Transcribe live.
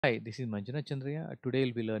Hi, this is Manjuna Chandraya. Today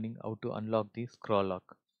we'll be learning how to unlock the scroll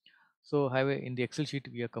lock. So, in the Excel sheet,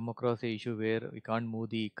 we have come across a issue where we can't move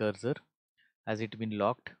the cursor as it been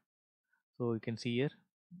locked. So you can see here,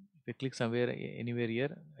 if I click somewhere anywhere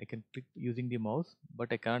here, I can click using the mouse,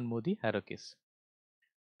 but I can't move the arrow keys,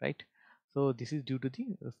 right? So this is due to the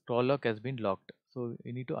scroll lock has been locked. So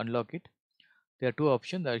you need to unlock it. There are two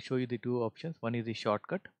options. I'll show you the two options. One is the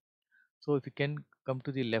shortcut. So if you can come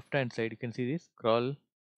to the left hand side, you can see this scroll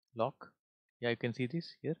lock. Yeah, you can see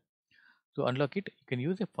this here. To unlock it, you can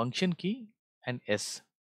use a function key and S.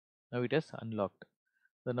 Now it has unlocked.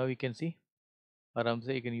 So now you can see, or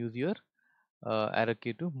you can use your arrow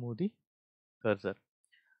key to move the cursor.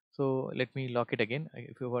 So let me lock it again.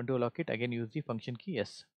 If you want to lock it again, use the function key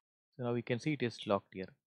S. So now we can see it is locked here.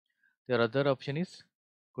 The other option is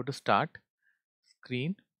go to Start,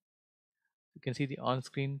 Screen. You can see the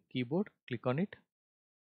on-screen keyboard. Click on it.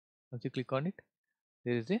 Once you click on it,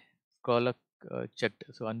 there is a scroll lock checked.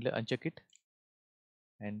 So uncheck it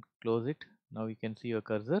and close it. Now you can see your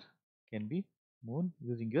cursor can be moved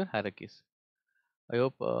using your arrow keys. I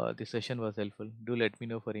hope this session was helpful. Do let me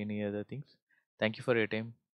know for any other things. Thank you for your time.